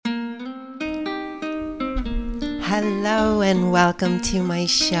Hello and welcome to my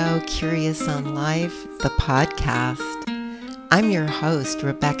show, Curious on Life, the podcast. I'm your host,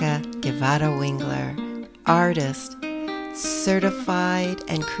 Rebecca Guevara Wingler, artist, certified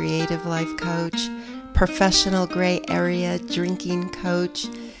and creative life coach, professional gray area drinking coach,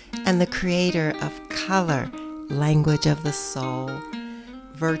 and the creator of Color, Language of the Soul,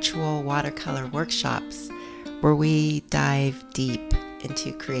 virtual watercolor workshops where we dive deep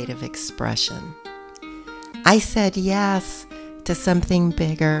into creative expression. I said yes to something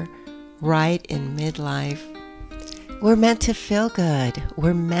bigger right in midlife. We're meant to feel good.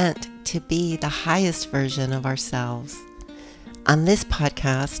 We're meant to be the highest version of ourselves. On this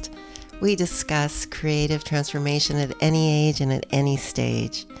podcast, we discuss creative transformation at any age and at any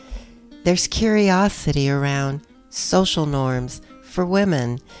stage. There's curiosity around social norms for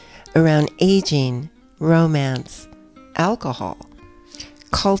women, around aging, romance, alcohol,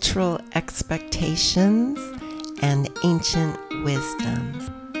 cultural expectations, and ancient wisdoms.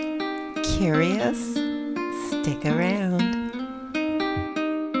 Curious? Stick around.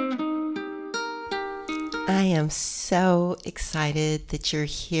 I am so excited that you're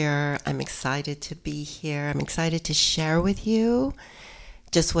here. I'm excited to be here. I'm excited to share with you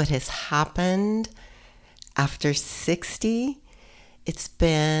just what has happened after 60. It's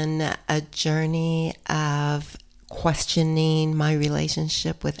been a journey of questioning my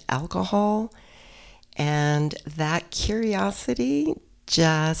relationship with alcohol, and that curiosity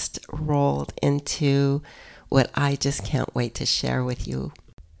just rolled into what I just can't wait to share with you.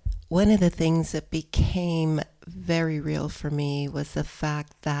 One of the things that became very real for me was the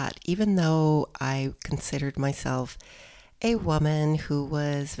fact that even though I considered myself a woman who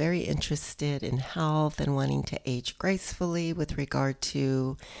was very interested in health and wanting to age gracefully with regard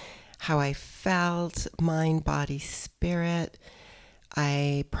to how I felt, mind, body, spirit,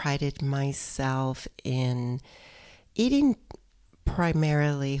 I prided myself in eating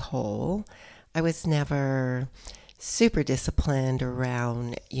primarily whole. I was never super disciplined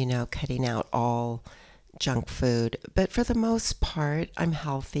around, cutting out all junk food. But for the most part, I'm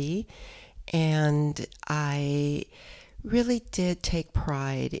healthy, and I really did take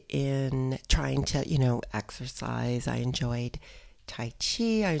pride in trying to, exercise. I enjoyed Tai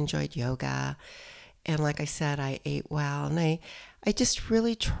Chi, I enjoyed yoga, and like I said, I ate well, and I just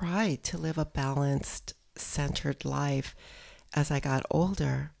really tried to live a balanced, centered life as I got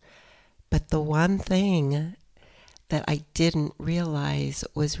older. But the one thing that I didn't realize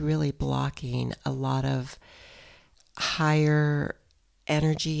was really blocking a lot of higher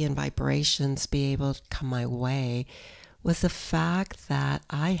energy and vibrations be able to come my way was the fact that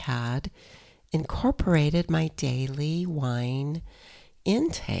I had incorporated my daily wine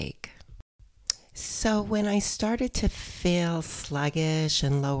intake. So when I started to feel sluggish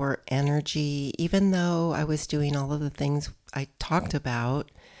and lower energy, even though I was doing all of the things I talked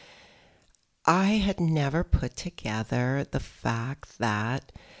about, I had never put together the fact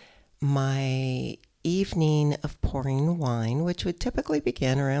that my evening of pouring wine, which would typically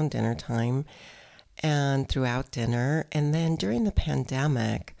begin around dinner time and throughout dinner, and then during the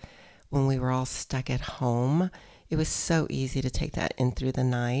pandemic, when we were all stuck at home, it was so easy to take that in through the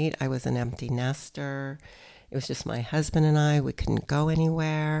night. I was an empty nester. It was just my husband and I. We couldn't go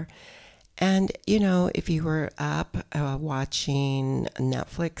anywhere. And, if you were up watching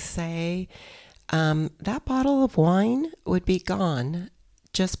Netflix, say, that bottle of wine would be gone.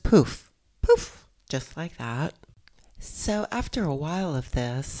 Just poof, poof, just like that. So after a while of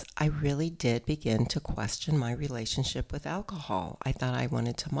this, I really did begin to question my relationship with alcohol. I thought I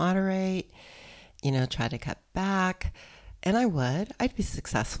wanted to moderate, try to cut back, and I would. I'd be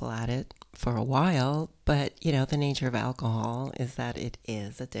successful at it for a while, but, the nature of alcohol is that it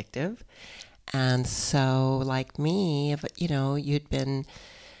is addictive. And so, like me, you'd been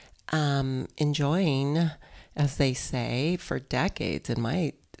enjoying, as they say, for decades in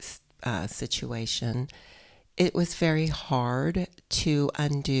my situation, it was very hard to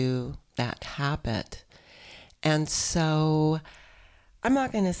undo that habit. And so I'm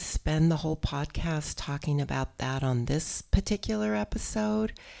not going to spend the whole podcast talking about that on this particular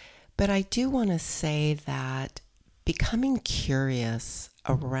episode, but I do want to say that becoming curious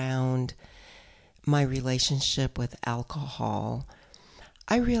around my relationship with alcohol,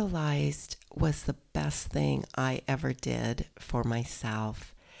 I realized was the best thing I ever did for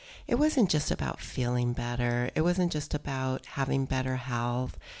myself. It wasn't just about feeling better. It wasn't just about having better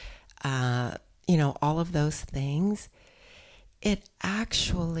health, all of those things. It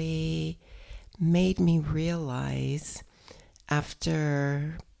actually made me realize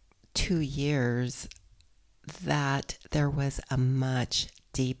after 2 years that there was a much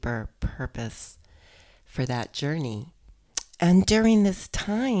deeper purpose for that journey. And during this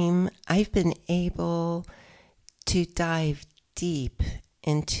time, I've been able to dive deep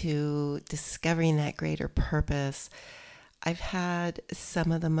into discovering that greater purpose. I've had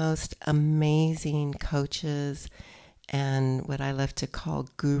some of the most amazing coaches and what I love to call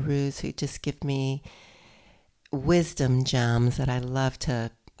gurus who just give me wisdom gems that I love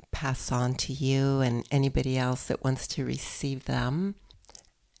to pass on to you and anybody else that wants to receive them.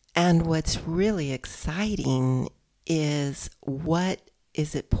 And what's really exciting is, what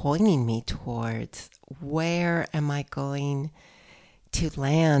is it pointing me towards? Where am I going to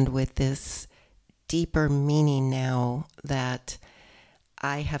land with this deeper meaning now that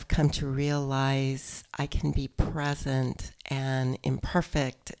I have come to realize I can be present and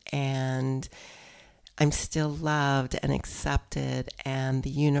imperfect, and I'm still loved and accepted, and the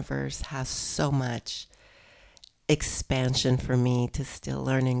universe has so much expansion for me to still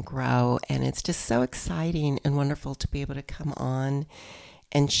learn and grow. And it's just so exciting and wonderful to be able to come on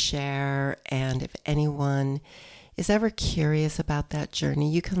and share. And if anyone is ever curious about that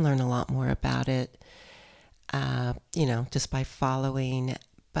journey, you can learn a lot more about it, just by following.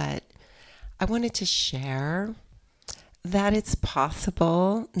 But I wanted to share that it's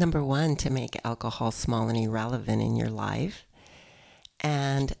possible, number one, to make alcohol small and irrelevant in your life.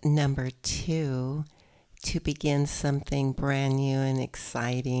 And number two, to begin something brand new and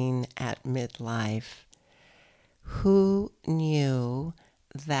exciting at midlife. Who knew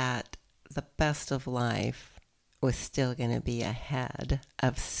that the best of life was still going to be ahead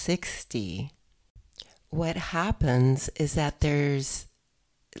of 60? What happens is that there's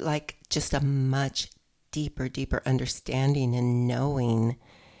like just a much deeper understanding and knowing,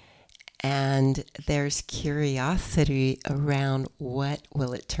 and there's curiosity around what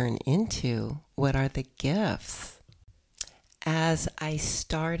will it turn into? What are the gifts? As I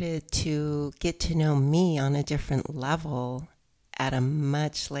started to get to know me on a different level at a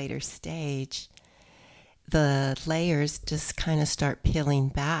much later stage, the layers just kind of start peeling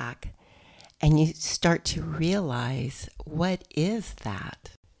back, and you start to realize, what is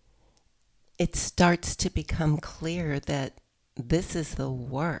that? It starts to become clear that this is the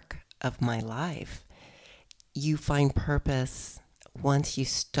work of my life. You find purpose once you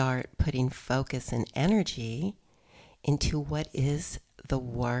start putting focus and energy into what is the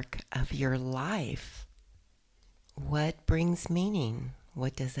work of your life. What brings meaning?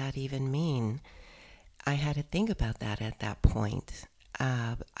 What does that even mean? I had to think about that at that point.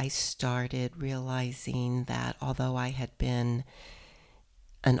 I started realizing that although I had been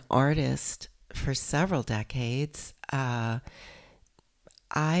an artist for several decades, I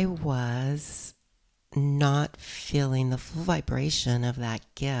was not feeling the full vibration of that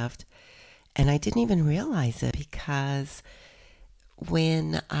gift. And I didn't even realize it, because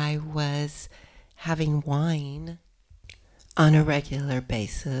when I was having wine on a regular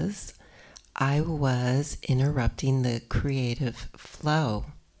basis, I was interrupting the creative flow.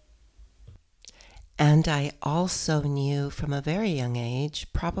 And I also knew from a very young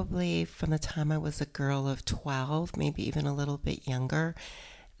age, probably from the time I was a girl of 12, maybe even a little bit younger,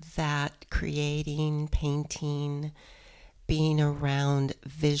 that creating, painting, being around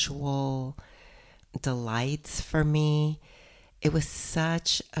visual delights for me, it was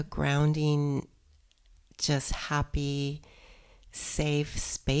such a grounding, just happy, safe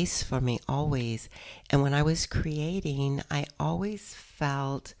space for me always. And when I was creating, I always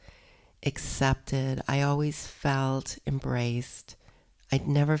felt accepted. I always felt embraced. I'd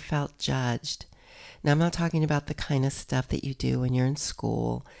never felt judged. Now, I'm not talking about the kind of stuff that you do when you're in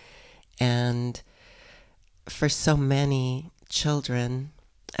school. And for so many children,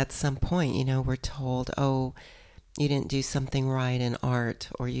 at some point, we're told, oh, you didn't do something right in art,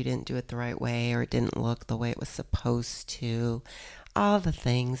 or you didn't do it the right way, or it didn't look the way it was supposed to. All the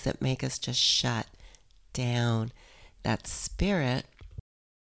things that make us just shut down that spirit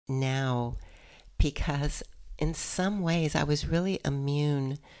now, because in some ways I was really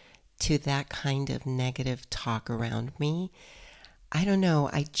immune to that kind of negative talk around me. I don't know,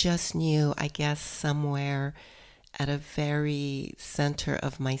 I just knew, I guess somewhere at a very center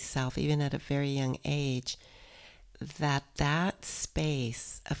of myself, even at a very young age, that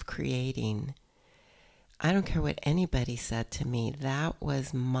space of creating, I don't care what anybody said to me, that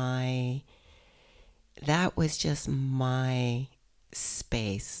was just my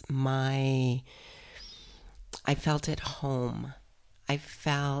space. I felt at home. I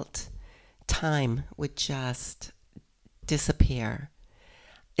felt time would just disappear.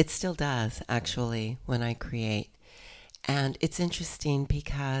 It still does, actually, when I create. And it's interesting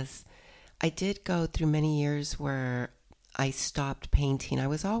because I did go through many years where I stopped painting. I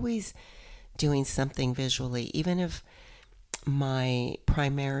was always doing something visually, even if my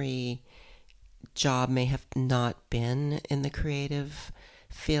primary job may have not been in the creative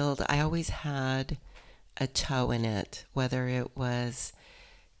field, I always had a toe in it, whether it was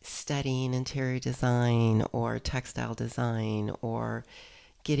studying interior design or textile design or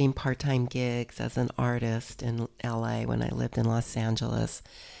getting part-time gigs as an artist in LA when I lived in Los Angeles,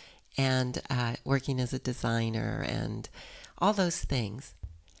 and working as a designer and all those things.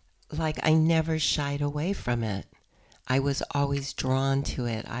 Like, I never shied away from it. I was always drawn to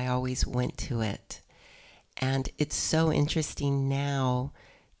it. I always went to it. And it's so interesting now,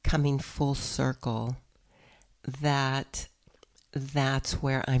 coming full circle, that that's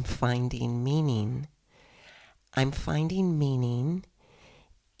where I'm finding meaning. I'm finding meaning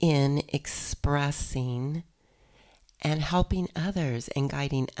in expressing and helping others and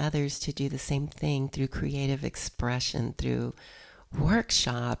guiding others to do the same thing through creative expression, through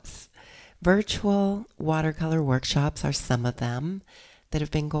workshops. Virtual watercolor workshops are some of them that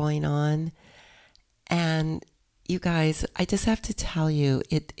have been going on. And you guys, I just have to tell you,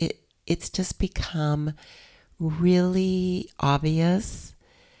 it's just become really obvious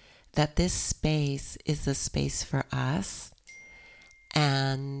that this space is a space for us,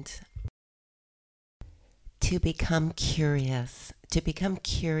 and to become curious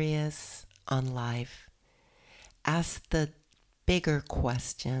on life. Ask the bigger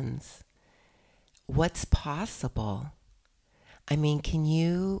questions. What's possible? I mean, can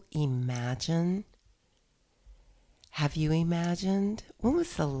you imagine? Have you imagined? When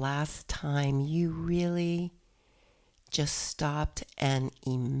was the last time you really just stopped and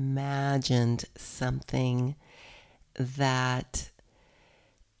imagined something that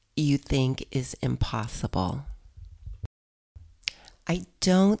you think is impossible? I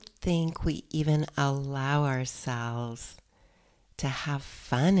don't think we even allow ourselves to have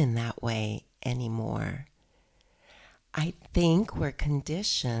fun in that way anymore. I think we're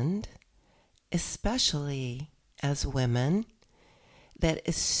conditioned, especially as women, that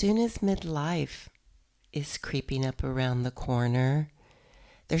as soon as midlife is creeping up around the corner,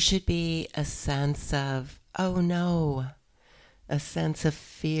 there should be a sense of, oh no, a sense of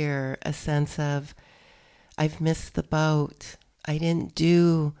fear, a sense of, I've missed the boat. I didn't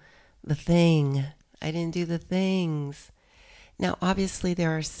do the thing. I didn't do the things. Now, obviously,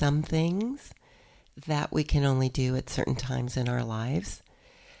 there are some things that we can only do at certain times in our lives,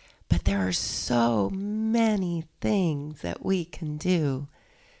 but there are so many things that we can do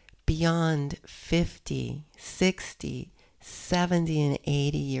beyond 50, 60, 70, and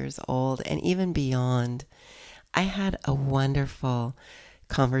 80 years old, and even beyond. I had a wonderful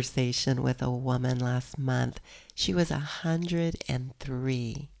conversation with a woman last month. She was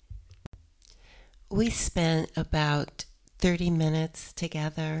 103. We spent about 30 minutes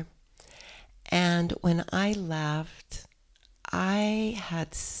together, and when I left, I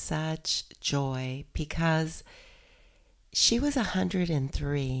had such joy because she was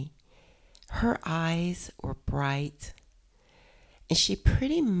 103. Her eyes were bright, and she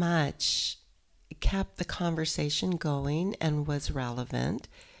pretty much kept the conversation going and was relevant.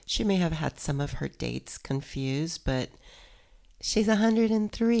 She may have had some of her dates confused, but she's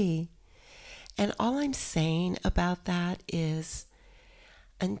 103. And all I'm saying about that is,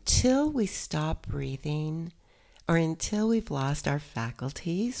 until we stop breathing, or until we've lost our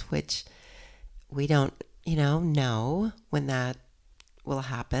faculties, which we don't, know when that will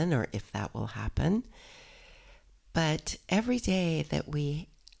happen or if that will happen. But every day that we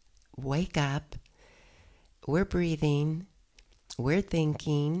wake up, we're breathing, we're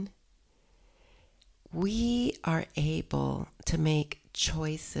thinking, we are able to make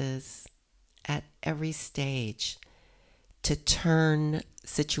choices at every stage to turn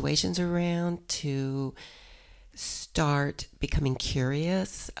situations around, to start becoming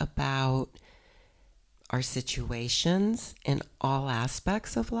curious about our situations in all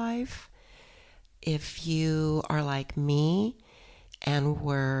aspects of life. If you are like me and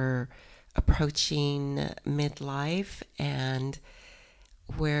we're approaching midlife and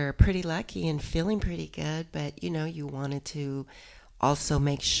we're pretty lucky and feeling pretty good, but you wanted to also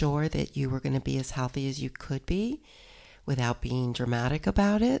make sure that you were going to be as healthy as you could be without being dramatic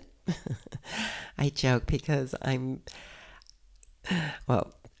about it. I joke because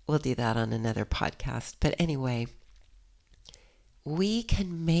we'll do that on another podcast. But anyway, we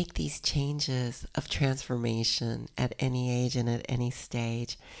can make these changes of transformation at any age and at any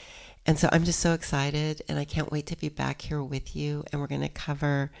stage. And so I'm just so excited, and I can't wait to be back here with you. And we're going to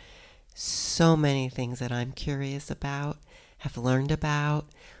cover so many things that I'm curious about, have learned about,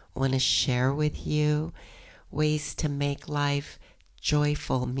 want to share with you, ways to make life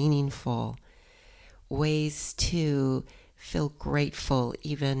joyful, meaningful, ways to feel grateful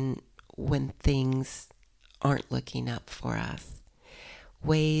even when things aren't looking up for us,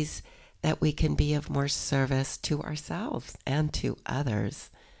 ways that we can be of more service to ourselves and to others,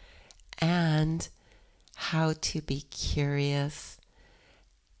 and how to be curious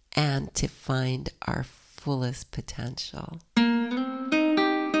and to find our fullest potential.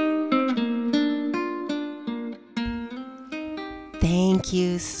 Thank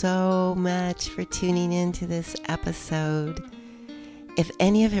you so much for tuning into this episode. If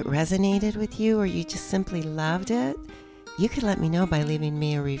any of it resonated with you or you just simply loved it, you could let me know by leaving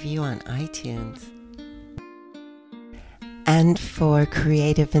me a review on iTunes. And for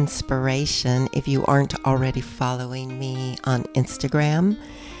creative inspiration, if you aren't already following me on Instagram,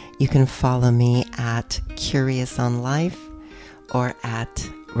 you can follow me at Curious on Life or at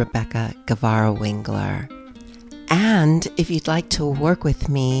Rebecca Guevara Wingler. And if you'd like to work with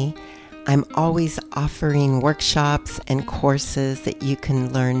me, I'm always offering workshops and courses that you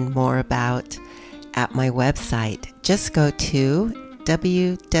can learn more about at my website. Just go to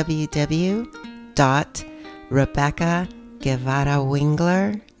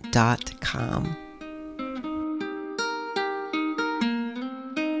www.RebeccaGuevarawingler.com.